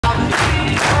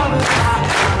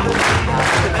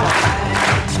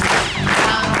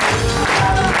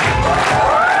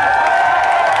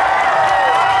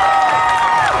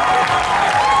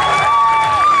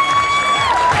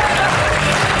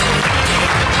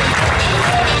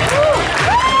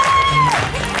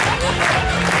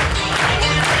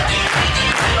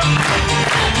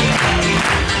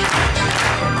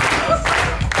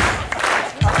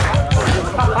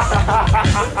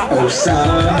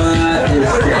Osama is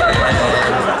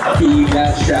dead. He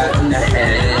got shot in the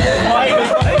head.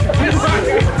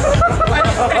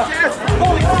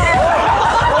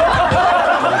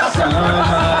 Osama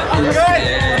is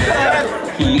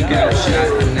dead. He got shot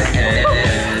in the head.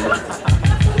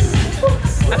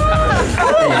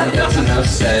 And that's enough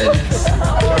said.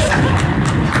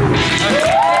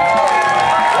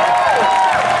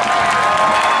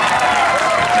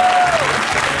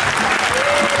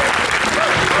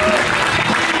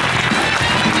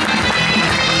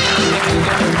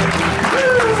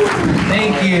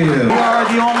 Thank you. You are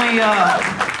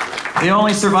the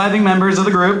only surviving members of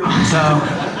the group. So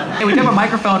hey, we have a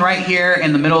microphone right here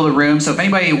in the middle of the room. So if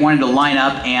anybody wanted to line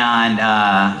up and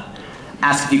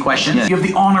ask a few questions, you have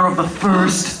the honor of the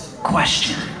first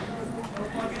question.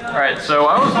 All right. So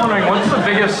I was wondering, what's the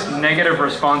biggest negative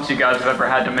response you guys have ever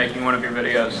had to making one of your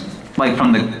videos? Like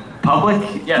from the public?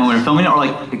 Yes. When we're filming it, or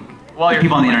like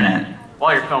people on the internet?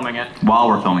 While you're filming it. While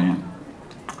we're filming it.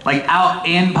 Like out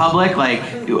in public, like...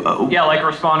 yeah, like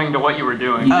responding to what you were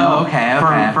doing. Oh, okay.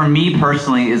 For me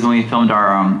personally is when we filmed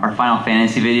our Final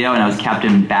Fantasy video and I was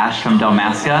Captain Bash from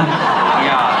Dalmasca.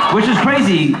 Yeah. Which is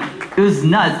crazy. It was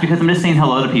nuts because I'm just saying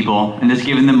hello to people and just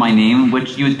giving them my name,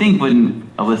 which you would think wouldn't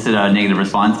elicit a negative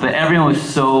response, but everyone was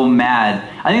so mad.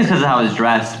 I think it's because of how I was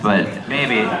dressed, but...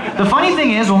 Maybe. The funny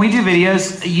thing is, when we do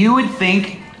videos, you would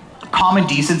think common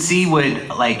decency would,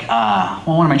 like,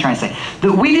 well, what am I trying to say?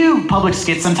 We do public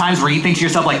skits sometimes where you think to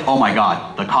yourself, like, oh my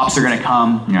god, the cops are gonna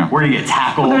come, we're gonna get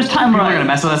tackled, well, there's time people are gonna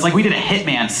mess with us. Like, we did a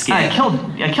Hitman skit. I killed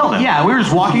him. Yeah, we were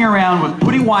just walking around with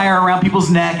putting wire around people's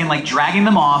neck and, like, dragging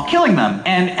them off, killing them.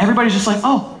 And everybody's just like,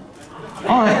 oh,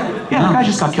 all right, yeah, the guy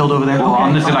just got killed over there. Well, okay.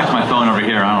 I'm just going back to my phone over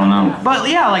here, I don't know. But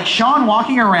yeah, like Shawn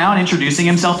walking around introducing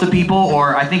himself to people,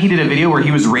 or I think he did a video where he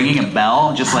was ringing a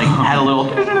bell, just like had a little,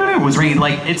 was ringing,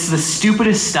 like it's the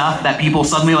stupidest stuff that people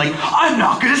suddenly like, I'm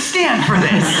not gonna stand for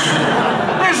this.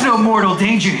 There's no mortal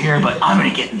danger here, but I'm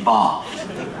gonna get involved.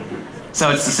 So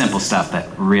it's the simple stuff that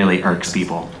really irks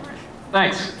people.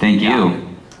 Thanks. Thank you.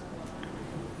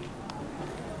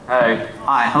 Hey.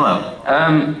 Hi, hello.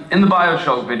 In the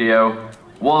Bioshock video,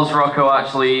 was Rocco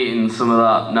actually eating some of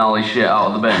that gnarly shit out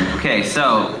of the bin? Okay,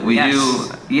 so we do,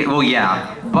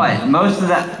 yeah, but most of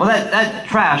that, well, that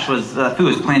trash was, food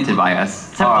was planted by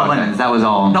us. Except for the lemons, that was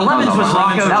all. The lemons was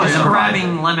Rocco just grabbing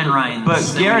grabbing lemon rinds. But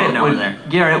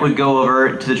Garrett would go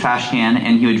over to the trash can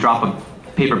and he would drop a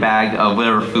paper bag of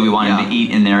whatever food we wanted to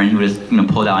eat in there and he would just,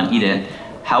 pull it out and eat it.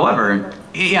 However,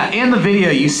 yeah, in the video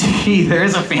you see there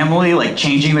is a family like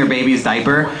changing their baby's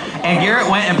diaper, and Garrett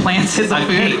went and planted the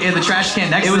food in the trash can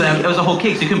next to them. It was a whole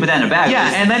cake, so you couldn't put that in a bag. Yeah,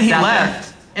 and then he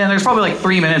left. And there's probably like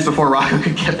 3 minutes before Rocco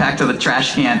could get back to the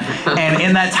trash can. And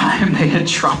in that time, they had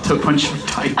dropped a bunch of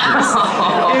diapers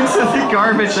into the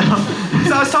garbage. So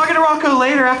I was talking to Rocco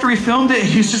later after we filmed it, and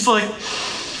he's just like,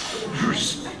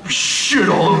 shit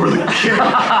all over the cake.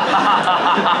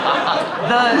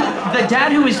 The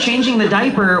dad who was changing the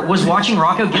diaper was watching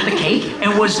Rocco get the cake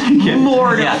and was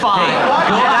mortified.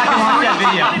 Go back and watch that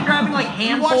video. He started grabbing like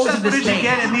handfuls of this cake.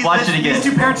 Watch it again. These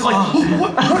two parents are like,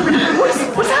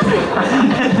 what's happening?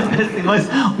 The best thing was,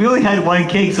 we only had one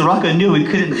cake, so Rocco knew we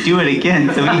couldn't do it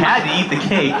again, so he had to eat the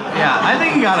cake. Yeah, I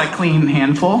think he got a clean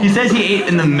handful. He says he ate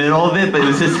in the middle of it, but it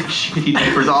was just like shitty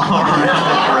diapers all around the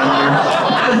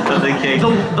perimeter of the cake.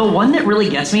 The one that really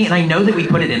gets me, and I know that we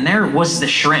put it in there, was the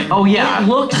shrimp. Oh yeah. It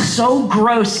looked so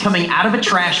gross coming out of a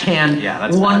trash can,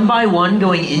 one by one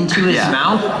going into his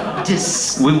mouth.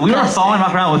 We were following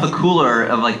Rocco around with a cooler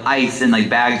of like ice and like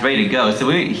bags ready to go, so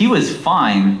he was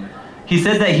fine. He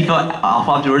said that he felt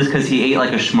awful afterwards because he ate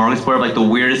like a smorgasbord of like the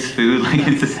weirdest food like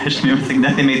in succession. It was like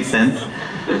nothing made sense.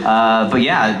 But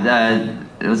yeah,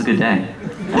 it was a good day.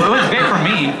 Well, it was great for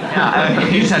me. Yeah,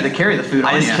 you just had to carry the food.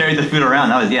 I just carried the food around.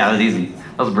 That was easy.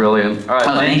 That was brilliant. All right,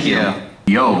 thank you.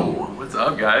 Yo. What's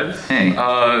up, guys? Hey.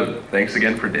 Thanks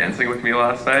again for dancing with me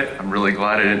last night. I'm really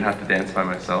glad I didn't have to dance by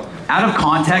myself. Out of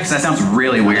context, that sounds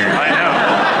really weird.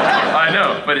 I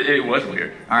know, but it was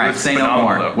weird. All right, say no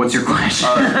more. Though. What's your question?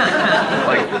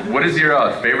 Like, what is your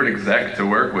favorite exec to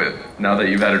work with now that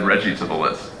you've added Reggie to the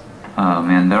list? Oh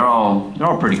man, they're all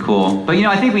pretty cool. But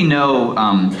I think we know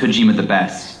Kojima the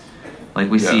best. Like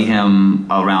we see him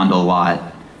around a lot.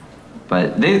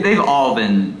 But they've all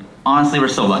been. Honestly, we're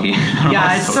so lucky.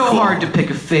 Yeah, it's so hard to pick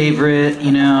a favorite,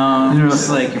 just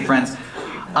like your friends.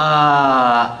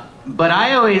 But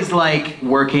I always like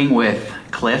working with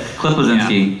Cliff. Cliff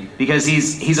Blazinski. Because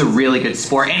he's a really good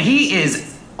sport, and he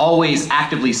is always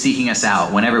actively seeking us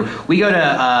out. Whenever we go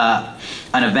to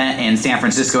an event in San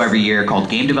Francisco every year called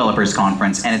Game Developers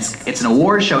Conference, and it's an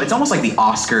award show. It's almost like the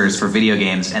Oscars for video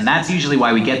games, and that's usually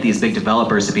why we get these big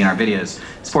developers to be in our videos.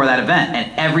 It's for that event,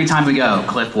 and every time we go,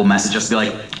 Cliff will message us and be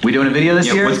like, "We doing a video this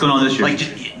year? What's going on this year?" Like,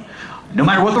 no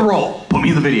matter what the role, put me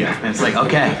in the video. And it's like,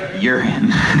 okay, you're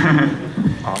in.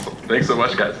 Awesome. Thanks so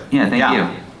much, guys. Yeah, thank you.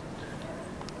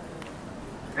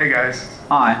 Hey guys.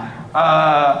 Hi.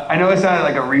 I know it's not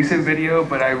like a recent video,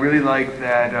 but I really like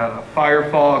that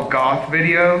Firefall Goth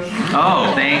video.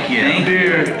 Oh, thank you.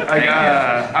 Dude, like,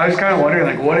 I was kind of wondering,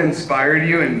 like, what inspired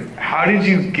you, and how did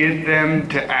you get them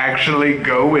to actually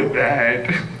go with that?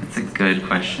 That's a good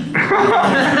question.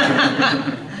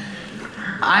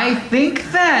 I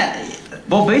think that,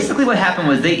 well, basically what happened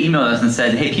was they emailed us and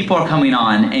said, hey, people are coming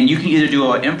on, and you can either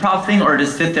do an improv thing or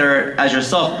just sit there as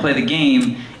yourself, play the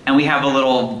game, and we have a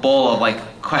little bowl of, like,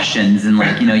 questions, and,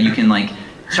 like, you know, you can, like,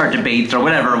 start debates or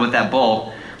whatever with that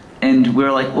bowl. And we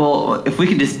were like, well, if we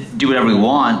can just do whatever we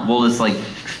want, we'll just, like,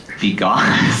 be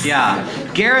goths. Yeah,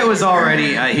 Garrett was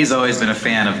already, he's always been a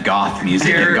fan of goth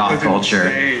music and goth culture.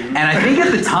 And I think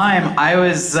at the time, I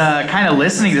was kind of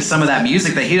listening to some of that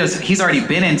music that he's already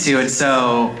been into, and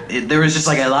so there was just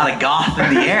like a lot of goth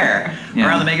in the air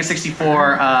around the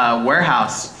Mega64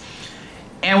 warehouse.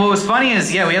 And what was funny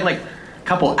is, yeah, we had like a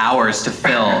couple hours to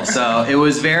fill, so it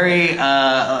was very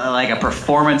like a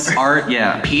performance art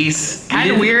piece.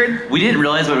 Kind of weird. We didn't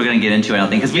realize what we were going to get into, I don't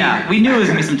think, because we knew it was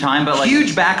going to be some time, but like...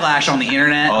 Huge backlash on the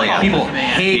internet. Oh, yeah. People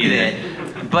hated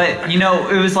it. But, you know,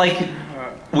 it was like,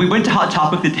 we went to Hot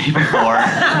Topic the day before,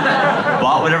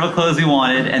 bought whatever clothes we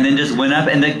wanted, and then just went up,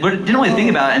 and we didn't really think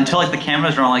about it until like the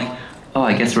cameras were on, like, oh,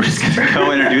 I guess we're just gonna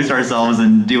go introduce ourselves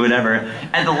and do whatever.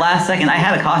 At the last second, I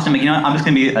had a costume, like, you know what, I'm just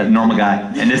gonna be a normal guy,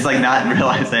 and just like not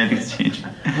realize that anything's changed.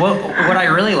 Well, what I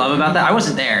really love about that, I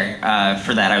wasn't there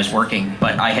for that, I was working,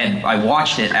 but I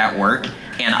watched it at work,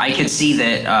 and I could see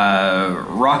that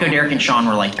Rocco, Derrick, and Shawn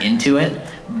were like into it,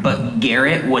 but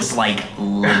Garrett was like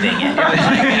living it.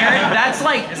 Garrett, that's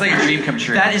like, it's like a dream come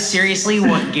true. That is seriously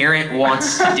what Garrett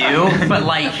wants to do, but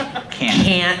like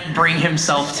can't bring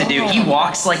himself to do. He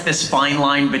walks like this fine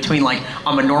line between like,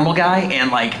 I'm a normal guy and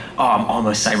like, oh, I'm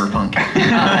almost cyberpunk.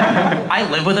 I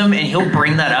live with him and he'll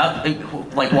bring that up,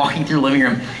 like walking through the living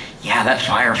room. Yeah, that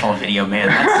Firefall video, man,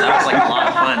 that was like a lot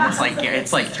of fun.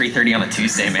 It's like 3:30 on a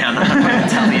Tuesday, man. I'm gonna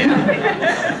tell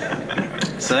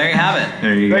you. So there you have it.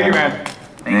 There you Thank go. you, man.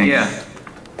 Thank you.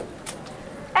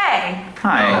 Hey.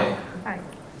 Hi. Hi.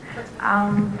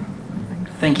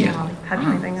 Thank you. Touch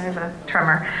anything, I have a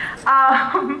tremor.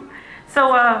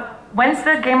 So when's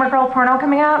the Gamer Girl porno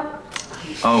coming out?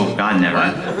 Oh, God, never.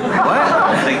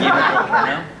 What? Thank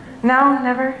you. No,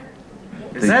 never?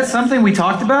 Is that something we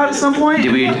talked about at some point?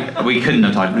 Did we couldn't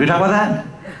have talked. Did we talk about that?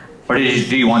 Or do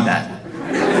you want that?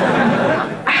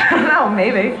 I don't know,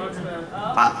 maybe.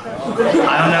 I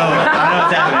don't know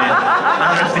what's happening.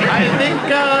 I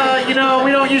think, you know,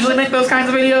 we don't usually make those kinds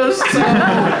of videos, so...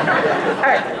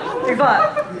 Alright, thanks a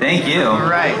lot. Thank you. All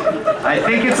right. I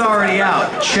think it's already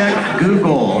out. Check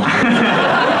Google.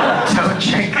 Don't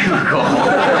check Google.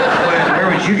 Where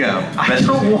would you go?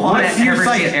 What's your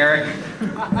site, Eric?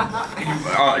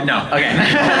 No. Okay.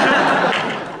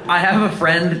 I have a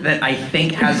friend that I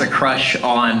think has a crush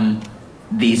on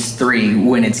these three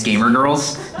when it's Gamer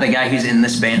Girls. The guy who's in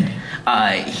this band.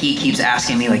 He keeps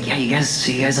asking me like, yeah, you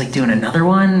guys like doing another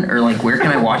one? Or like, where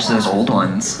can I watch those old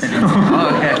ones? And I'm like,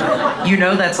 oh, okay. You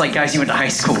know that's like guys you went to high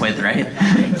school with, right?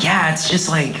 Yeah, it's just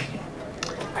like,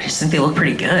 I just think they look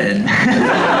pretty good.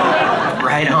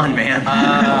 Right on, man.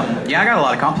 Yeah, I got a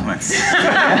lot of compliments.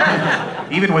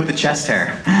 Even with the chest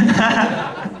hair.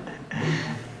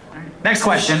 Next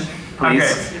question, please.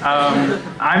 Okay,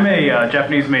 I'm a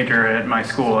Japanese major at my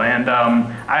school, and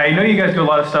I know you guys do a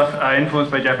lot of stuff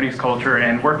influenced by Japanese culture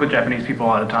and work with Japanese people a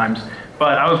lot of times,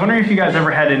 but I was wondering if you guys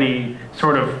ever had any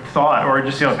sort of thought or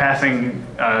just, you know, passing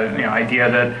idea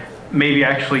that maybe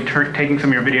actually taking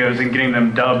some of your videos and getting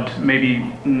them dubbed, maybe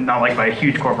not like by a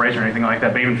huge corporation or anything like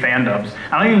that, but even fan dubs.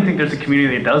 I don't even think there's a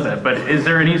community that does that, but is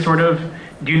there any sort of,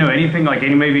 do you know anything, like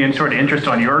maybe any sort of interest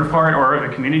on your part or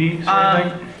the community sort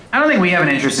of thing? I don't think we have an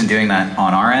interest in doing that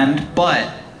on our end, but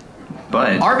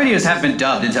our videos have been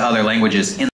dubbed into other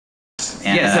languages. And,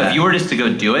 yeah, so if you were just to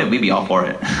go do it, we'd be all for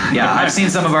it. Yeah, I've seen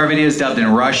some of our videos dubbed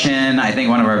in Russian. I think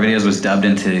one of our videos was dubbed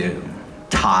into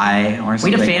Thai or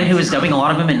something. We had a fan who was dubbing a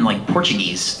lot of them in like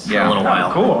Portuguese for a little while.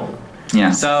 Oh, cool.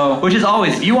 Yeah. So, which is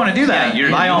always, if you want to do that, you're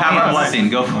by all have our means, blessing.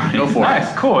 Go for it. Go for it.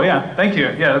 Nice, cool, yeah. Thank you.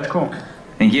 Yeah, that's cool.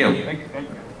 Thank you. Thank you.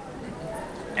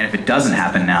 And if it doesn't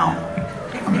happen now,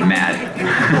 I'm mad.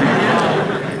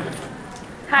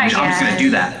 Hi, I'm just guys. gonna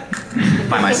do that.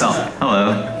 by myself.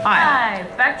 Hello. Hi. Hi.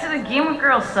 Back to the Gamer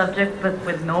Girls subject, but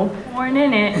with no porn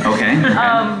in it. Okay.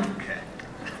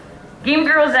 Game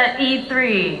Girls at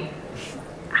E3.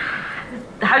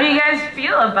 How do you guys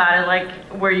feel about it? Like,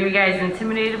 were you guys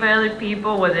intimidated by other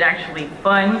people? Was it actually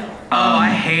fun? Oh, I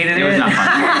hated it. It was not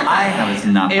fun. That was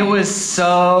not fun. It was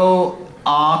so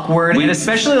awkward, and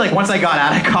especially like once I got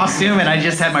out of costume and I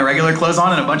just had my regular clothes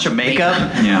on and a bunch of makeup,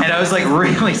 and I was like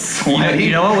really sweaty.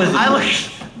 You know what was? I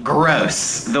looked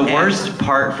gross. The worst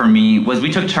part for me was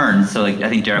we took turns. So like I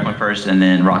think Derrick went first, and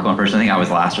then Rocco went first. I think I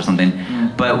was last or something.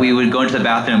 But we would go into the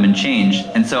bathroom and change,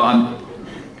 and so I'm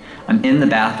in the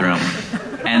bathroom.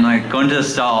 And like going to the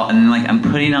stall, and then like I'm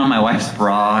putting on my wife's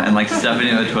bra and like stuffing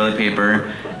it with toilet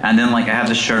paper, and then like I have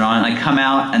the shirt on, and I come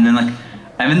out, and then like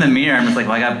I'm in the mirror, I'm just like,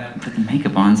 well, I gotta put the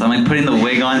makeup on, so I'm like putting the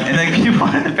wig on, and like people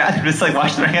in the bathroom just like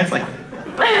washing their hands like,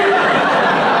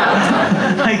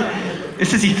 like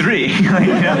this is E3. Like,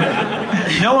 you know?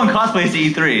 No one cosplays to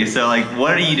E3, so like,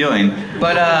 what are you doing?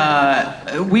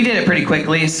 But we did it pretty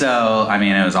quickly, so I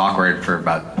mean, it was awkward for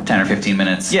about 10 or 15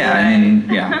 minutes. Yeah, I mean,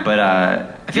 yeah, but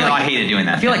I feel like I hated doing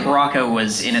that. I feel like Rocco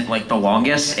was in it like the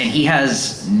longest, and he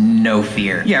has no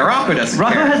fear. Yeah, Rocco doesn't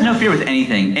Rocco care. has no fear with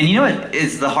anything, and you know what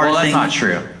is the hardest Well, that's thing? not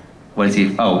true. What is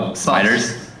he? Oh,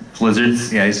 spiders,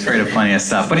 lizards. Yeah, he's afraid of plenty of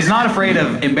stuff, but he's not afraid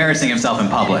of embarrassing himself in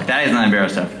public. That is not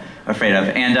embarrassed of, afraid of,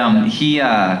 and he.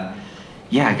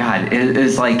 Yeah, God,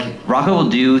 it's like Rocco will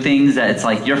do things that it's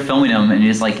like you're filming him and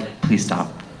you're just like, please stop.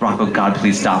 Rocco, God,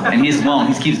 please stop. And he just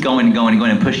won't. He keeps going and going and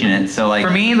going and pushing it. So like, for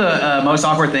me, the most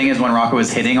awkward thing is when Rocco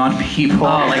was hitting on people.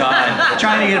 Oh my God.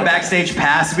 Trying to get a backstage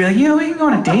pass to be like, yeah, we can go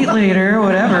on a date later or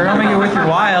whatever. I'll make it worth your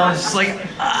while. It's just like,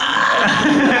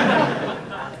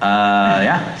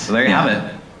 yeah. So there you have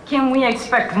it. Can we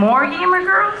expect more Gamer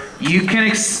Girls? You can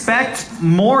expect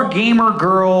more Gamer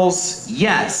Girls,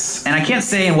 yes. And I can't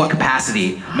say in what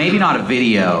capacity. Maybe not a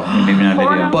video. Maybe not a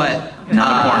video. But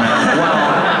not a porno.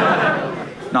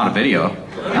 Well, not a video.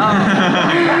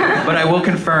 But I will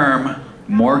confirm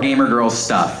more Gamer Girls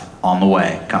stuff on the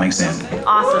way, coming soon.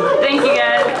 Awesome. Thank you,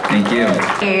 guys. Thank you.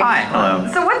 Hi. Hello.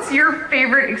 So what's your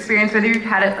favorite experience, whether you've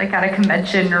had it like at a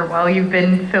convention or while you've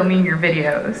been filming your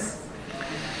videos?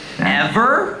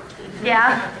 Ever?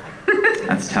 Yeah.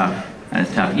 That's tough. That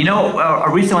is tough. You know, a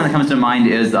recent one that comes to mind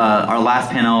is our last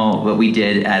panel that we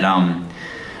did at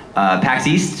PAX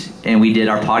East, and we did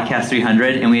our podcast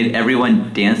 300, and we had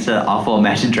everyone dance to Awful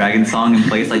Imagine Dragons song in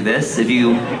place like this. If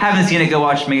you haven't seen it, go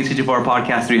watch Mega64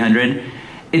 podcast 300.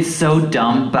 It's so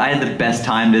dumb, but I had the best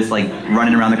time just like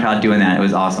running around the crowd doing that. It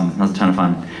was awesome. That was a ton of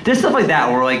fun. There's stuff like that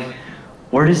where like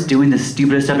we're just doing the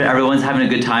stupidest stuff, and everyone's having a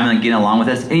good time and like getting along with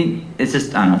us. And it's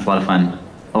just, I don't know, it's a lot of fun.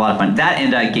 A lot of fun. That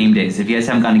and game days. If you guys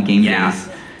haven't gone to game days,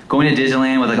 going to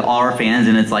Disneyland with like all our fans,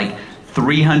 and it's like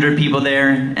 300 people there,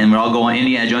 and we're all going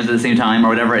Indiana Jones at the same time or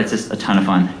whatever. It's just a ton of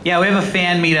fun. Yeah, we have a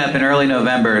fan meetup in early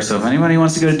November, so if anybody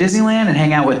wants to go to Disneyland and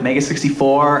hang out with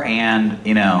Mega64 and,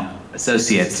 you know,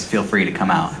 associates, feel free to come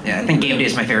out. Yeah, I think game day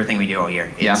is my favorite thing we do all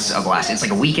year. It's a blast. It's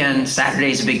like a weekend.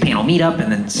 Saturday's a big panel meetup,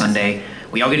 and then Sunday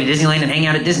we all go to Disneyland and hang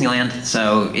out at Disneyland.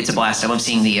 So it's a blast. I love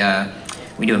seeing the.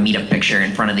 We do a meetup picture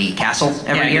in front of the castle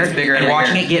every year, and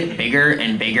watching it get bigger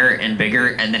and bigger and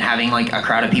bigger, and then having like a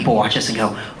crowd of people watch us and go,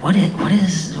 what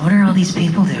are all these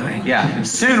people doing? Yeah,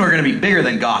 soon we're going to be bigger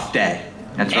than Goth Day.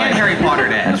 That's right. And Harry Potter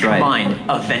Day. That's right.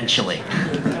 Combined, eventually.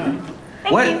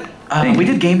 What? We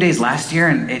did game days last year,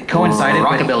 and it coincided with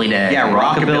Rockabilly Day. Yeah,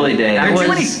 Rockabilly Day. There That were too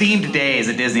was- many themed days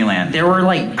at Disneyland. There were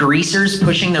like greasers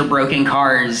pushing their broken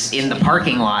cars in the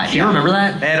parking lot. Do you remember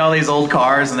that? They had all these old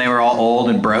cars, and they were all old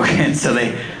and broken, so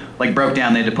they like broke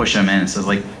down. They had to push them in. So it's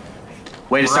like,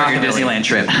 way to start your Rockabilly. Disneyland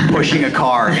trip, pushing a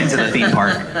car into the theme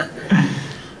park.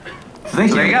 So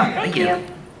thank you. There you go. Thank you.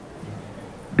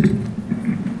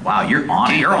 Wow, you're on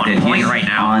Dude, it. you're on point right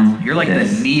now. You're like the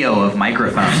Neo of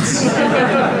microphones.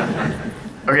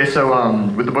 Okay, so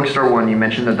with the bookstore one, you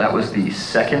mentioned that that was the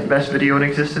second best video in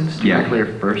existence. Do you Yeah. clear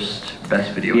first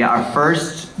best video? Yeah, our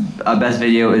first best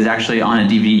video is actually on a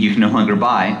DVD you can no longer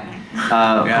buy,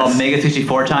 called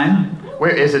Mega64 Time.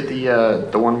 Where is it?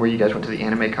 The one where you guys went to the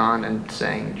Anime Con and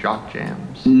sang Jock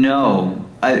Jams? No.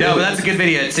 No, but that's a good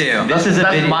video too. This is a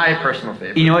That's video. my personal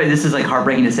favorite. You know what? This is like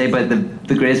heartbreaking to say, but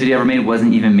the greatest video ever made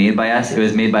wasn't even made by us. It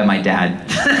was made by my dad.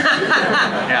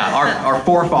 Yeah, our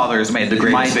forefathers made the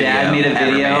greatest My video. dad made a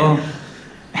ever video.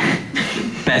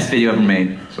 Best video ever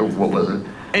made. So what was it?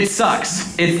 It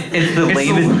sucks. It's the It's the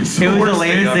lamest. worst It was the video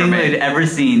lamest ever thing made. we'd ever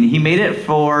seen. He made it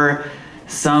for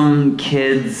some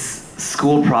kid's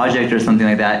school project or something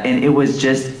like that, and it was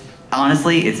just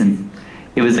honestly,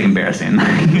 it was like embarrassing.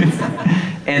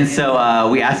 And so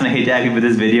we asked him, hey Dad, can you put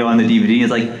this video on the DVD? He's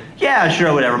like, yeah,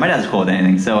 sure, whatever. My dad's cool with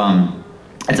anything. So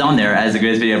it's on there as the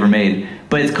greatest video ever made.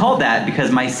 But it's called that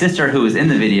because my sister, who was in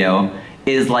the video,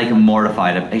 is like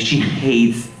mortified. Like, she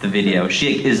hates the video.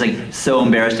 She is like so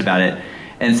embarrassed about it.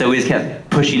 And so we just kept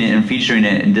pushing it and featuring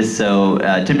it, and just so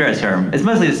to embarrass her. It's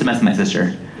mostly just to mess with my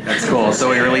sister. That's cool. So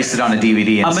we released it on a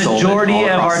DVD and sold it all majority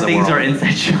of across our the things world. are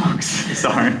inside jokes.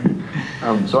 Sorry.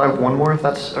 So I have one more, if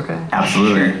that's okay.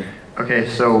 Absolutely. Okay,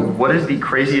 so what is the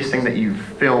craziest thing that you've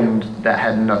filmed that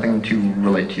had nothing to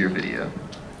relate to your video?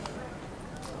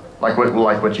 Like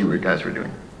what you guys were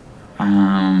doing?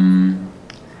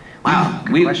 Wow,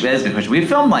 that's a good question. We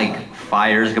filmed like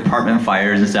fires, like apartment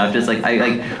fires and stuff. Just like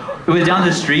it was down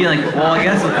the street. Like, well, I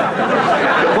guess.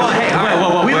 Well, hey, all right,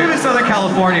 whoa. We live in Southern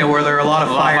California where there are a lot of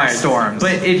firestorms.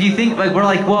 But if you think like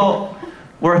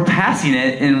we're passing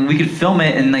it and we could film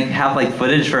it and like have like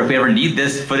footage for if we ever need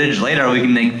this footage later, we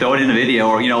can like throw it in a video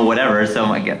or whatever. So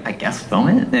I guess film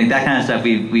it. Like that kind of stuff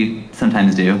we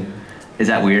sometimes do. Is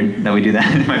that weird that we do that?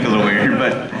 It might be a little weird,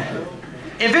 but.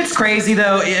 If it's crazy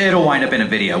though, it'll wind up in a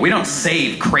video. We don't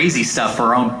save crazy stuff for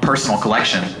our own personal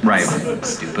collection. Right.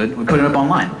 Stupid. We put it up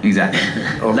online. Exactly.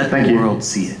 Let the world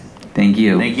see it. Thank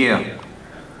you. Thank you.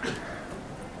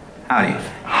 Howdy.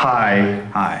 Hi.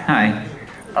 Hi.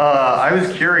 I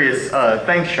was curious,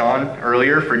 thanks Shawn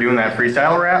earlier for doing that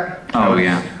freestyle rap.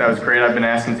 That was great. I've been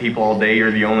asking people all day,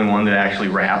 you're the only one that actually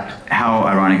rapped. How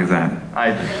ironic is that?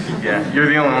 Yeah, you're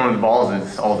the only one with balls,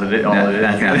 is all it is.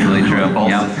 That's absolutely true. Yep,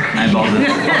 I have balls.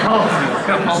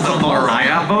 I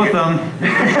got both of them.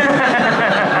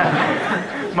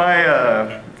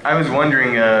 I was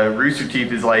wondering, Rooster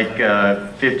Teeth is like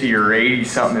 50 or 80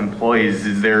 something employees.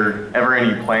 Is there ever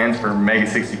any plans for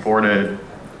Mega64 to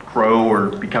grow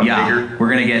or become bigger? We're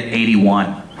gonna get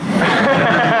 81.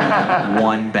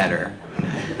 One better.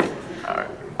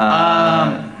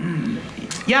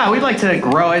 Yeah, we'd like to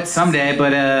grow it someday,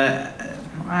 but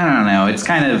I don't know. It's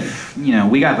kind of,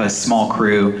 we got a small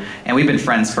crew, and we've been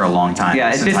friends for a long time.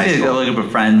 Yeah, it's basically a little group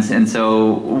of friends, and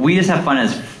so we just have fun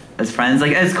as friends.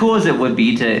 Like, as cool as it would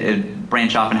be to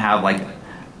branch off and have like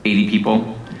 80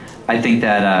 people, I think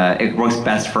that it works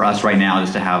best for us right now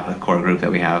just to have a core group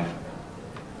that we have.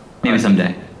 Maybe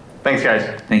someday. Thanks, guys.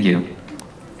 Thank you.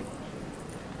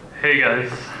 Hey guys,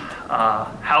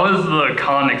 how has the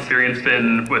con experience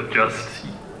been with just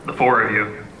the four of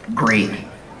you? Great.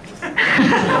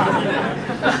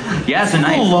 Yeah, it's a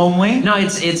nice. Lonely. No,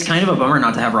 it's kind of a bummer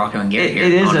not to have Rocco and Garrett here.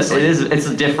 It's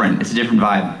a different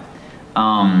vibe.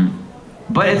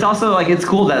 But it's also like it's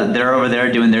cool that they're over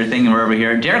there doing their thing and we're over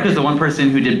here. Derrick was the one person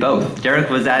who did both. Derrick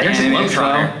was at Anime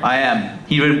Expo. I am.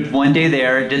 He did one day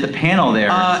there, did the panel there.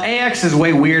 AX is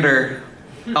way weirder.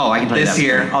 Oh, I can tell you that. This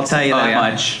year, I'll tell you that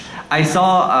much. I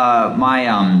saw my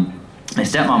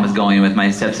stepmom was going with my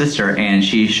stepsister, and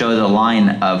she showed a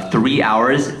line of 3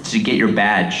 hours to get your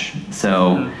badge.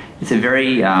 So it's a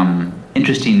very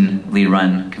interestingly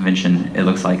run convention. It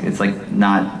looks like it's like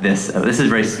not this. This is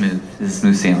very smooth. This is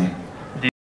smooth sailing. Do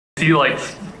you see like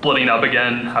splitting up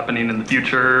again happening in the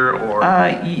future, or?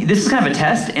 This is kind of a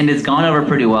test, and it's gone over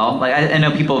pretty well. Like I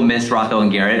know people miss Rocco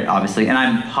and Garrett, obviously, and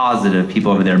I'm positive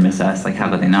people over there miss us. Like, how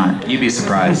could they not? You'd be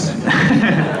surprised.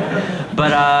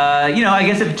 But I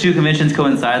guess if two conventions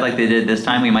coincide like they did this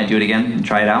time, we might do it again and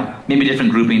try it out. Maybe a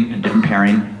different grouping, a different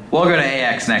pairing. We'll go to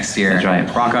AX next year. That's right.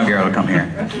 Rocco and Garrett will come here.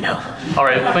 No. All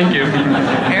right, thank you.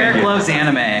 Eric loves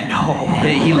anime. No.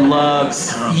 He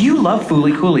loves. You love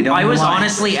Fooly Cooley, don't you? I was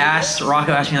honestly asked.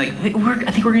 Rocco asked me like, "Hey,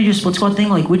 I think we're gonna do a split squad thing.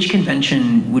 Like, which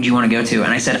convention would you want to go to?"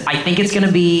 And I said, I think it's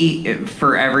gonna be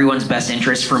for everyone's best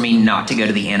interest for me not to go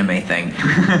to the anime thing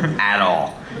at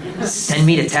all. Send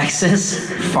me to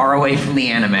Texas, far away from the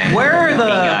anime. Where are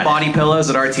the body pillows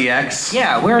at RTX?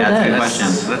 Yeah, where are That's a good those?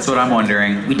 question. That's what I'm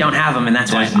wondering. We don't have them, and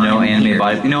that's why There's no anime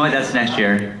body. You know what? That's next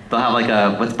year. They'll have like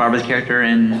what's Barbara's character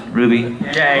in Ruby?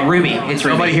 Yeah, Ruby. It's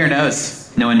Ruby. Nobody here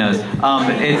knows. No one knows. It'll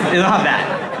have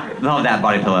that. They'll have that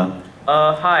body pillow.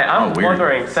 Hi, I'm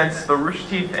wondering, since the Rooster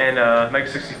Teeth and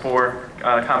Mega64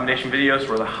 combination videos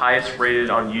were the highest rated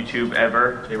on YouTube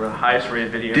ever, they were the highest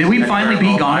rated videos. Did we finally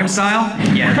beat Gangnam Style?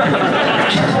 Yeah.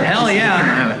 Hell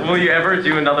yeah. Will you ever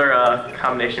do another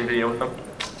combination video with them?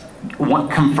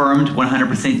 Confirmed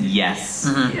 100% yes.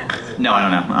 Mm-hmm. Yeah. No, I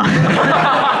don't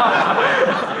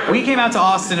know. We came out to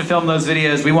Austin to film those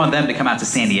videos. We want them to come out to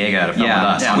San Diego to film with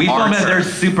us. Yeah, we filmed at their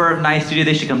super nice studio.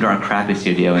 They should come to our crappy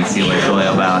studio and see what it's really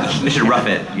about. They should rough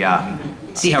it. Yeah.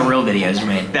 See how real videos are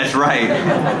made. That's right.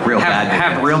 Real bad videos.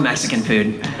 Have real Mexican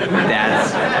food.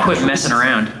 Quit messing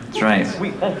around. That's right.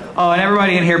 Oh, and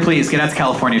everybody in here, please get out to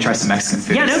California and try some Mexican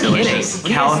food. Yeah, no it's delicious.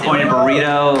 kidding. California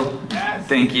burrito.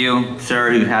 Thank you,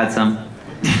 sir, who had some.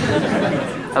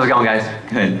 How's it going,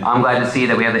 guys? Good. I'm glad to see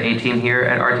that we have the A team here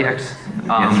at RTX.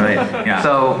 That's right. Yeah.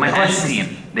 So my The question, S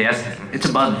team. the S team. It's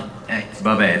above A. It's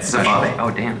above A. It's above A.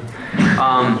 Oh damn.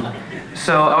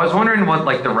 So I was wondering what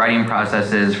like the writing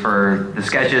process is for the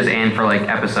sketches and for like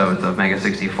episodes of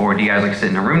Mega64. Do you guys like sit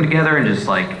in a room together and just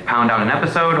like pound out an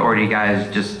episode, or do you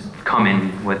guys just come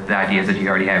in with the ideas that you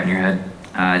already have in your head?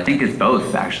 I think it's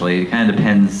both, actually. It kind of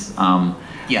depends.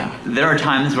 Yeah. There are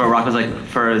times where Rocco's like,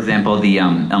 for example, the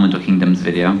Elemental Kingdoms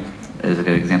video is a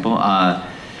good example.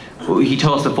 He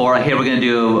told us before, hey, we're gonna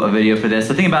do a video for this.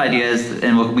 So think about ideas,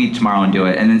 and we'll meet tomorrow and do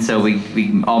it. And then so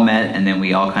we all met, and then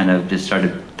we all kind of just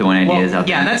started throwing ideas out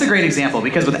there. Yeah, that's a great example,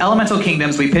 because with Elemental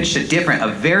Kingdoms, we pitched a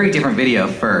very different video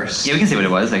first. Yeah, we can say what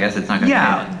it was. I guess it's not gonna.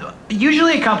 Yeah.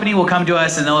 Usually a company will come to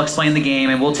us and they'll explain the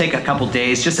game, and we'll take a couple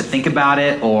days just to think about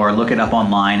it or look it up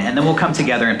online, and then we'll come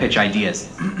together and pitch ideas.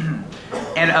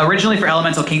 And originally for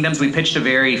Elemental Kingdoms, we pitched a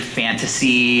very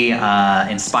fantasy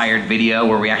inspired video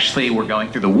where we actually were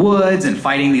going through the woods and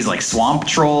fighting these like swamp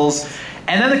trolls.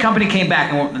 And then the company came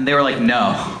back and they were like,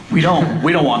 no, we don't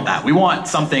want that. We want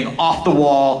something off the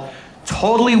wall,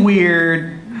 totally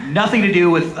weird, nothing to do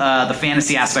with the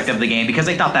fantasy aspect of the game, because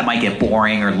they thought that might get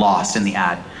boring or lost in the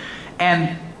ad.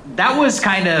 And that was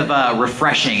kind of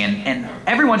refreshing, and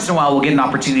every once in a while we'll get an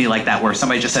opportunity like that where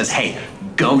somebody just says, hey,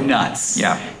 go nuts.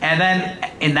 Yeah. And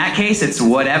then in that case, it's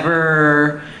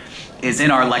whatever is in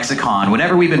our lexicon,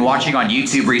 whatever we've been watching on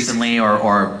YouTube recently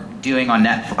or doing on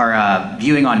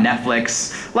viewing on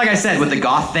Netflix. Like I said, with the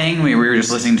goth thing, we were just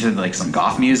listening to like some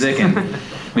goth music, and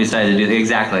we decided to do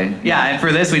exactly. Yeah, and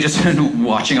for this we just been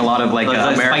watching a lot of like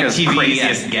America's TV,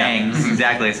 craziest gangs.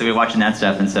 Exactly. So we're watching that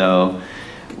stuff, and so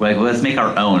we're like, well, let's make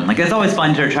our own. Like, it's always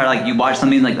fun to try to like, you watch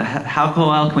something like, how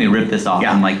can we rip this off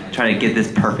and like try to get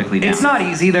this perfectly down. It's not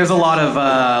easy. There's a lot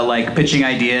of like pitching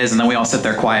ideas, and then we all sit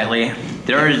there quietly.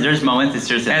 There's moments it's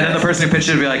just, and then the person who pitched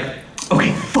it will be like,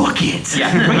 okay, fuck it.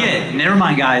 Yeah, forget it. Never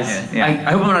mind, guys. Yeah.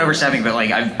 I hope I'm not overstepping, but like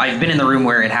I've been in the room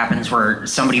where it happens where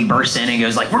somebody bursts in and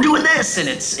goes like, we're doing this, and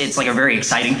it's like a very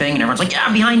exciting thing, and everyone's like, yeah,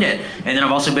 I'm behind it. And then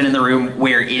I've also been in the room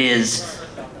where it is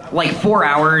like 4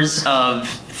 hours of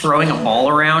throwing a ball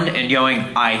around and going,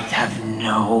 I have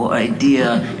no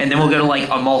idea. And then we'll go to like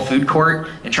a mall food court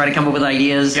and try to come up with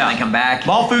ideas and then come back.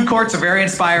 Mall food courts are very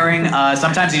inspiring.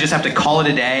 Sometimes you just have to call it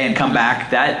a day and come back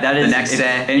that is the next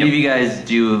day. Any of you guys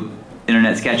do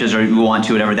internet sketches or you want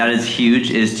to, whatever, that is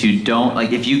huge, is to don't,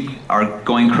 like, if you are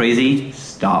going crazy,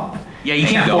 stop. Yeah, you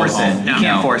can't force it. You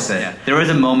can't force it. Yeah. There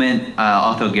was a moment,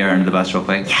 I'll throw Garrett under the bus real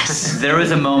quick. Yes! There was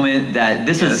a moment that,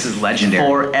 this is legendary.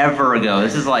 Forever ago.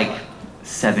 This is like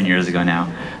 7 years ago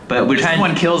now. But we're trying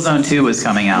when Killzone 2 was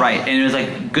coming out. Right, and it was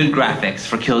like good graphics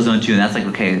for Killzone 2, and that's like,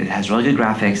 okay, it has really good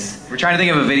graphics. We're trying to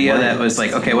think of a video that was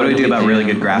like, okay, what do we do about really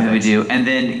good graphics? What do we do? And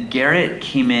then Garrett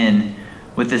came in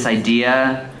with this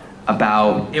idea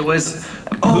about... It was,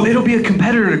 oh, it'll be a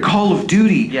competitor to Call of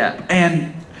Duty. Yeah.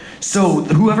 And so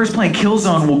whoever's playing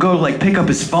Killzone will go like pick up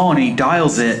his phone and he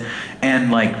dials it, and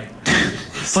like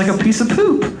it's like a piece of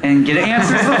poop, and get it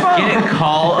answers the phone. Get it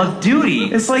Call of Duty.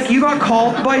 It's like you got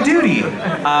called by duty.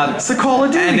 It's a Call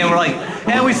of Duty. And then we're like,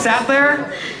 and we sat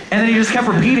there, and then he just kept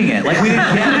repeating it like we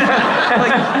didn't get it.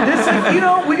 Like this, you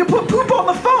know, we can put poop on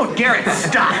the phone. Garrett,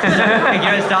 stop. Hey,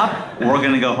 Garrett, stop. We're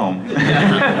gonna go home.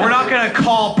 We're not gonna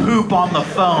call poop on the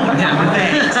phone.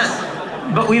 Thanks.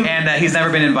 But he's never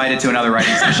been invited to another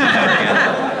writing session ever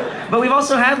again. But we've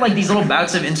also had like these little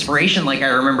bouts of inspiration. Like I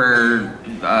remember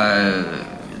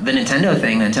the Nintendo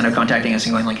thing, Nintendo contacting us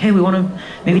and going like, hey, we want to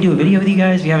maybe do a video with you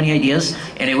guys. Do you have any ideas?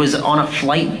 And it was on a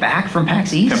flight back from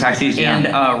PAX East. From PAX East, yeah.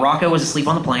 And Rocco was asleep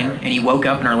on the plane, and he woke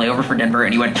up in our layover for Denver,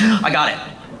 and he went, I got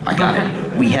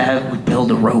it. We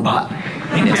build a robot,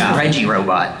 and it's a Reggie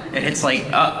robot. And it's like,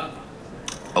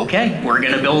 okay, we're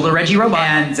gonna build a Reggie robot.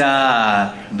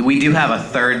 And we do have a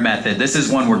third method. This is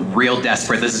one we're real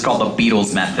desperate. This is called the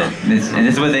Beatles method. And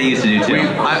this is what they used to do too.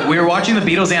 We were watching the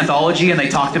Beatles anthology, and they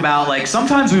talked about like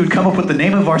sometimes we would come up with the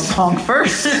name of our song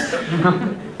first.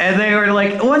 And they were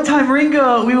like, one time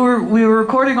Ringo, we were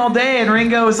recording all day, and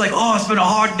Ringo was like, oh, it's been a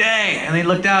hard day. And he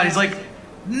looked out, he's like,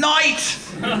 night!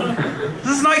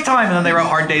 This is nighttime. And then they wrote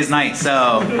Hard Day's Night.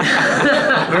 So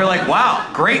we were like, wow,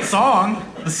 great song.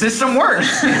 The system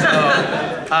works. So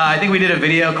I think we did a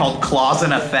video called Claws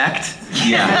and Effect.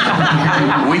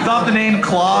 Yeah. We thought the name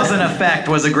Claws and Effect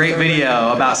was a great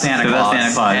video about Santa Claus.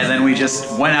 And then we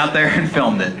just went out there and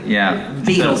filmed it. Yeah.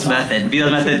 Beatles method.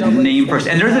 Beatles method, name first.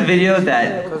 And there's a video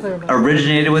that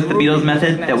originated with the Beatles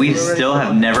method that we still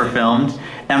have never filmed.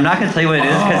 And I'm not going to tell you what it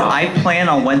is because I plan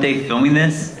on one day filming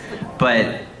this,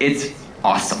 but it's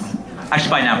awesome.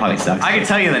 Actually, by now it probably sucks. I can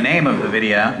tell you the name of the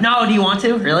video. No, do you want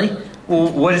to? Really?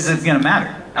 Well, what is it gonna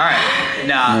matter? All right.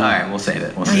 No. All right. We'll save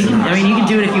it. We'll save it. I mean, you can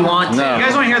do it if you want to. You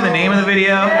guys want to hear the name of the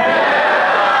video?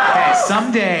 Okay.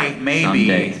 Someday,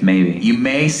 maybe you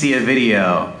may see a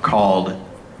video called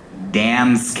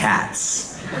 "Dan's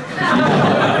Cats."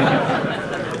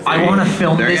 I want to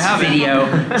film this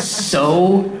video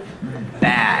so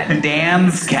bad.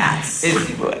 Dan's Cats.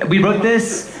 We wrote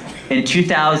this in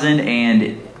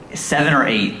 2007 or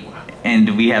 8,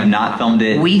 and we have not filmed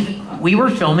it. We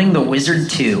were filming The Wizard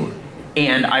 2,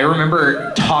 and I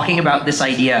remember talking about this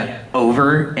idea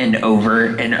over and over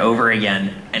and over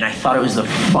again, and I thought it was the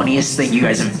funniest thing you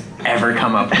guys have ever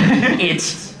come up with.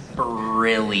 It's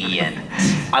brilliant.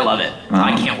 I love it.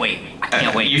 I can't wait. I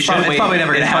can't wait. You should wait. It's probably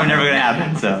never gonna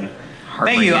happen. So.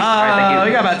 Thank you. Thank you.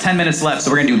 We got about 10 minutes left,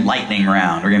 so we're gonna do lightning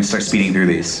round. We're gonna start speeding through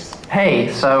these.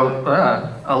 Hey, so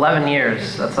 11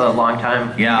 years. That's a long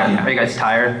time. Yeah. Are you guys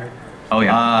tired? Oh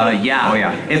yeah. Yeah. Oh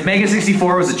yeah. If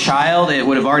Mega64 was a child, it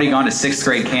would have already gone to 6th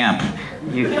grade camp.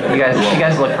 You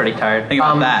guys look pretty tired. Think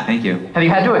about that. Thank you. Have you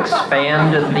had to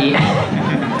expand the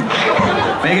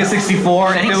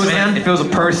Mega64? If it was a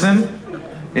person,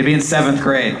 it'd be in 7th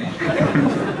grade.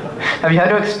 Have you had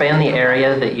to expand the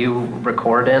area that you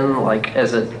record in? Like,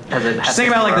 as it Just think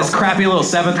about like this crappy little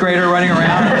 7th grader running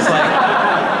around. It's like.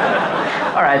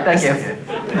 All right. Thank you.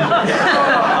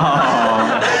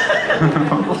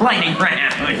 Lightning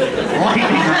round.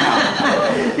 Lightning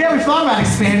round. Yeah, we thought about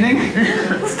expanding.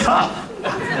 It's tough.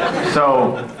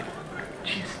 So,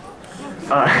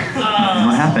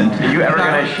 what happened? Are you ever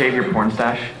gonna shave your porn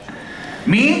stash?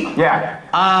 Me? Yeah.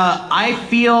 I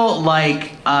feel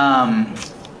like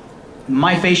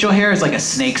my facial hair is like a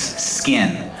snake's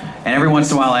skin, and every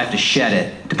once in a while I have to shed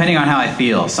it, depending on how I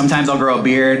feel. Sometimes I'll grow a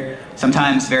beard.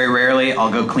 Sometimes, very rarely,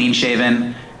 I'll go clean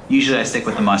shaven. Usually I stick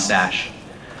with the mustache.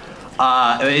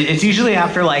 It's usually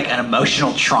after like an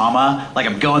emotional trauma, like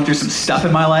I'm going through some stuff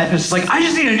in my life. It's just like, I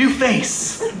just need a new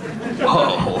face.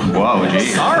 Whoa,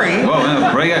 geez. Sorry.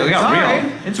 Whoa, we got real.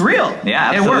 It's real.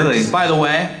 Yeah, absolutely. It works, by the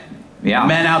way. Yeah.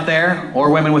 Men out there,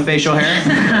 or women with facial hair.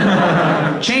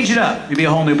 Change it up. You'll be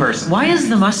a whole new person. Why is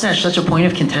the mustache such a point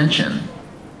of contention?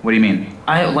 What do you mean?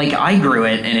 I grew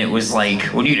it, and it was like,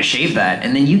 what are you gonna shave that?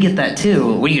 And then you get that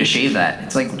too. What are you gonna shave that?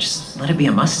 It's like, just let it be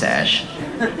a mustache.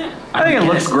 I think it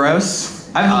looks gross.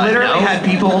 I've literally had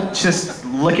people just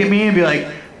look at me and be like,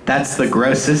 that's the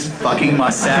grossest fucking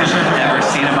mustache I've ever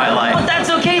seen in my life. But that's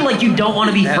okay, like you don't want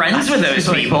to be friends with those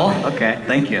people. Okay,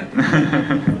 thank you.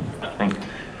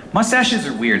 Mustaches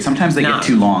are weird. Sometimes they get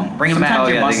too long. Bring them back.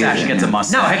 Sometimes your mustache gets a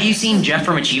mustache. No, have you seen Jeff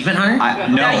from Achievement Hunter?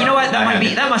 No. Yeah, you know what?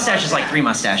 That mustache is like 3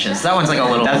 mustaches. That one's like a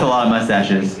little. That's a lot of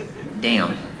mustaches.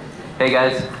 Damn. Hey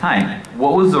guys. Hi.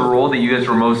 What was the role that you guys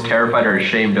were most terrified or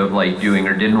ashamed of like doing,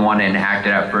 or didn't want to enact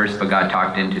it at first, but got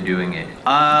talked into doing it?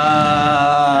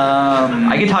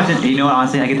 I get talked into. You know what?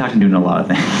 Honestly, I get talked into doing a lot of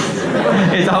things.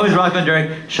 It's always Rocco and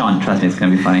Derrick. Shawn, trust me, it's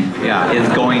gonna be funny. Yeah, it's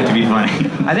going to be funny.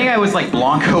 I think I was like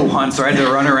Blanco once, where I had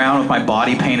to run around with my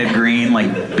body painted green,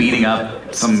 like beating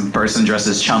up some person dressed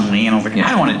as Chun-Li, and I was like, I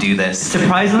don't want to do this.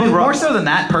 Surprisingly, but more so than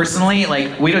that, personally,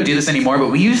 like we don't do this anymore, but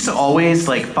we used to always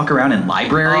like fuck around in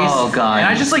libraries. Oh god. And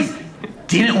I just like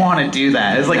didn't want to do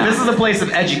that. It's like, this is a place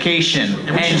of education,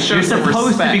 and you're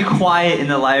supposed to be quiet in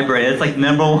the library. That's like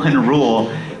 #1 rule,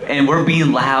 and we're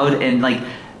being loud and like.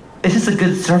 It's just a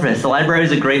good service. The library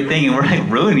is a great thing, and we're like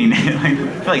ruining it. Like,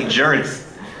 I feel like jerks.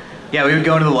 Yeah, we would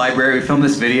go into the library, we'd film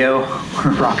this video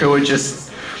where Rocco would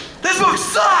just, this book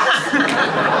sucks!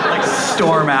 Like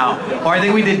storm out. Or I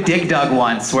think we did Dig Dug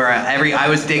once, where I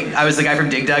was the guy from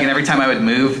Dig Dug, and every time I would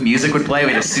move, music would play.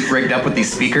 We had a suit rigged up with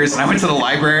these speakers, and I went to the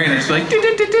library, and it's like,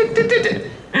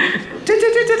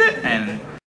 and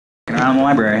around the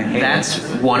library. That's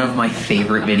one of my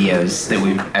favorite videos that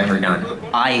we've ever done.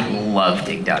 I love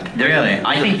Dig Dug. Really?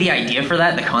 I think the idea for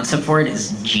that, the concept for it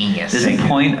is genius. The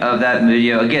point of that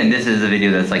video, again, this is a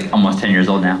video that's like almost 10 years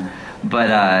old now, but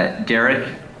Derrick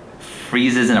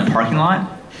freezes in a parking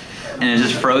lot, and it's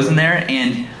just frozen there,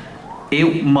 and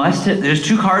there's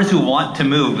 2 cars who want to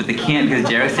move, but they can't because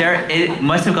Derrick's there. It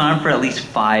must have gone on for at least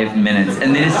 5 minutes,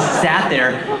 and they just sat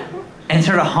there and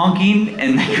started honking,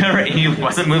 and he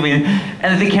wasn't moving. And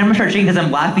then the camera started shaking because I'm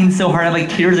laughing so hard. I have like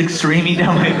tears like streaming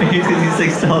down my face because he's like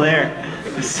still there.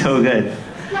 It's so good.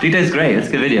 Dig Dug's great. It's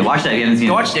a good video. Watch that if you haven't seen it.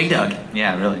 Go watch Dig Dug.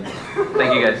 Yeah, really.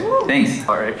 Thank you guys. Thanks.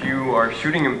 If you are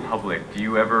shooting in public, do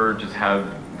you ever just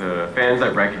have the fans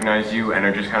that recognize you and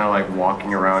are just kind of like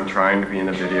walking around trying to be in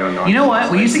the video? You know what?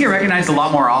 We used to get recognized a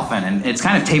lot more often, and it's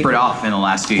kind of tapered off in the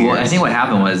last few years. Well, I think what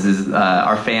happened was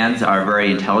our fans are very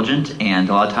intelligent, and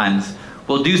a lot of times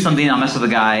we'll do something, I'll mess with a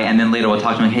guy, and then later we'll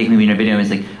talk to him like, hey, can we be in a video? And he's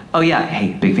like, oh yeah,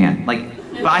 hey, big fan. Like,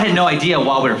 But I had no idea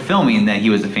while we were filming that he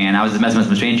was a fan. I was a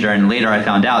Mega64 stranger, and later I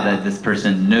found out that this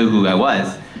person knew who I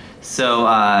was. So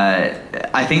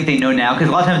I think they know now, because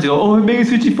a lot of times they go, "Oh,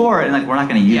 Mega64," and like we're not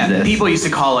going to use this. People used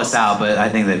to call us out, but I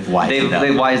think they've wised up.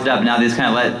 They wised up. Now they just kind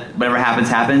of let whatever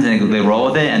happens, and they roll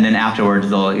with it, and then afterwards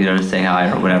they'll just say hi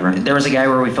or whatever. There was a guy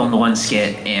where we filmed one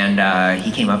skit, and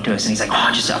he came up to us and he's like,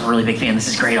 "Oh, I'm a really big fan. This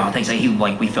is great. Oh, thanks."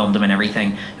 We filmed him and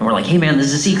everything, and we're like, "Hey man, this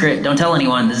is a secret. Don't tell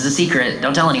anyone. This is a secret.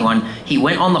 Don't tell anyone." He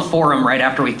went on the forum right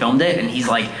after we filmed it, and he's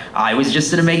like, "I was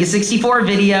just in a Mega64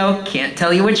 video. Can't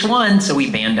tell you which one." So we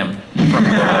banned him.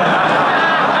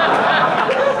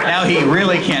 Now he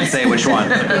really can't say which one.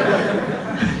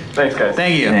 Thanks, guys.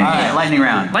 Thank you. All right, lightning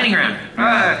round. Lightning round.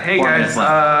 Hey guys,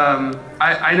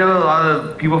 I know a lot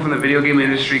of people from the video game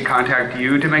industry contact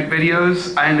you to make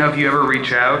videos. I don't know if you ever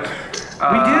reach out.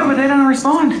 We do, but they don't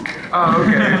respond. Oh,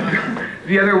 okay.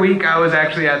 The other week I was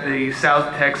actually at the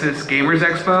South Texas Gamers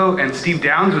Expo, and Steve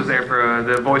Downs was there for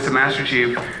the voice of Master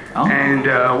Chief. Oh. And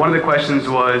one of the questions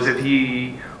was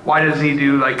why doesn't he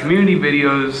do like community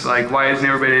videos? Like, why has he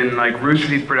never been in like Rooster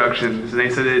Teeth productions? And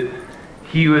they said that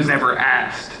he was never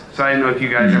asked. So I didn't know if you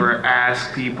guys ever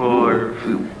ask people, or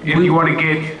if you want to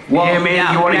get him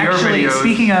in, you want to hear videos.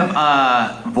 Speaking of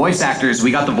voice actors,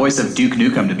 we got the voice of Duke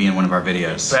Nukem to be in one of our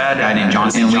videos. A guy named John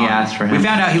St. John. We asked for him. We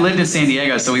found out he lived in San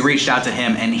Diego, so we reached out to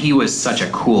him, and he was such a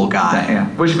cool guy.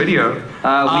 Which video?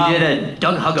 We did a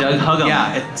Doug Huggum.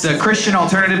 Yeah, it's a Christian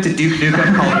alternative to Duke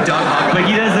Nukem called Doug Huggum. But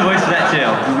he does the voice for that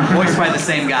too. Voiced by the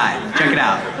same guy. Check it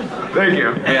out. Thank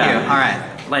you. Thank you. All right.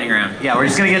 Lightning round. Yeah, we're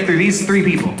just gonna get through these three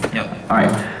people. Yep. All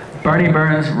right. Bernie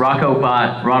Burns, Rocco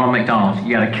Bot, Ronald McDonald.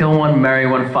 You gotta kill one, marry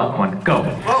one, fuck one. Go.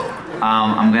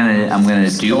 I'm gonna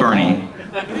do Bernie.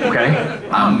 Okay.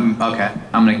 Okay.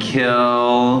 I'm gonna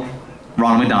kill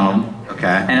Ronald McDonald. Okay.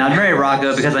 And I'd marry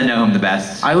Rocco because I know him the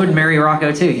best. I would marry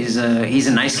Rocco too. He's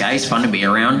a nice guy. He's fun to be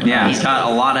around. Yeah. He's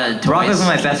got a lot of toys. Rocco's one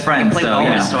of my best friends. Play with all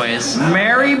his toys.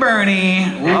 Marry Bernie.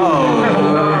 Oh.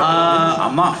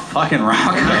 I'm not fucking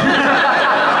Rocco.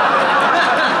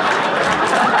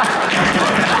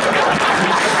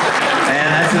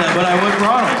 But I would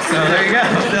Ronald, so there you go.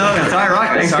 Sorry,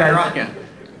 Rocco. Thanks, Sorry, guys. Rocco.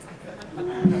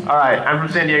 All right, I'm from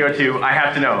San Diego too. I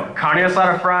have to know, carne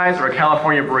asada fries or a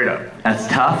California burrito? That's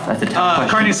tough. That's a tough question.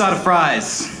 Carne asada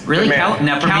fries. Really?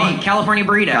 Now for me, California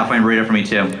burrito. California burrito for me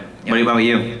too. What about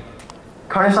you?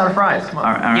 Carne asada fries. Come on.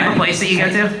 All right. You have a place that you go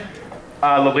to?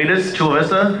 Lolitas, Chula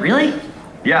Vista. Really?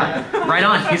 Yeah. Right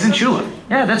on. He's in Chula.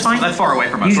 Yeah, that's fine. That's far away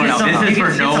from us. You get some, This is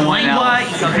for no one else.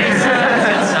 Some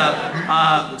pizza.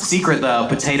 Secret though,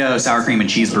 potato, sour cream, and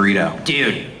cheese burrito.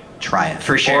 Dude, try it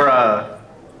for sure. Or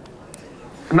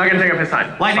I'm not gonna take up his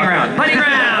time. Lightning round. Lightning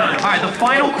round. All right, the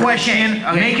final question.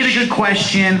 Okay. Make it a good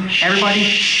question. Everybody,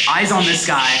 eyes on this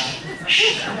guy.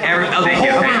 The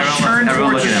whole room turn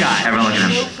towards this guy. Everyone look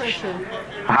at him.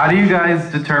 How do you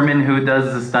guys determine who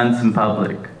does the stunts in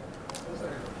public?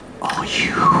 Oh,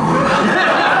 you.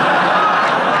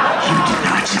 You did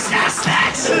not just ask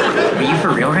that. Are you for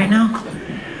real right now?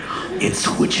 It's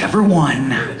whichever one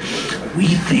we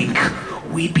think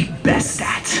we'd be best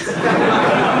at.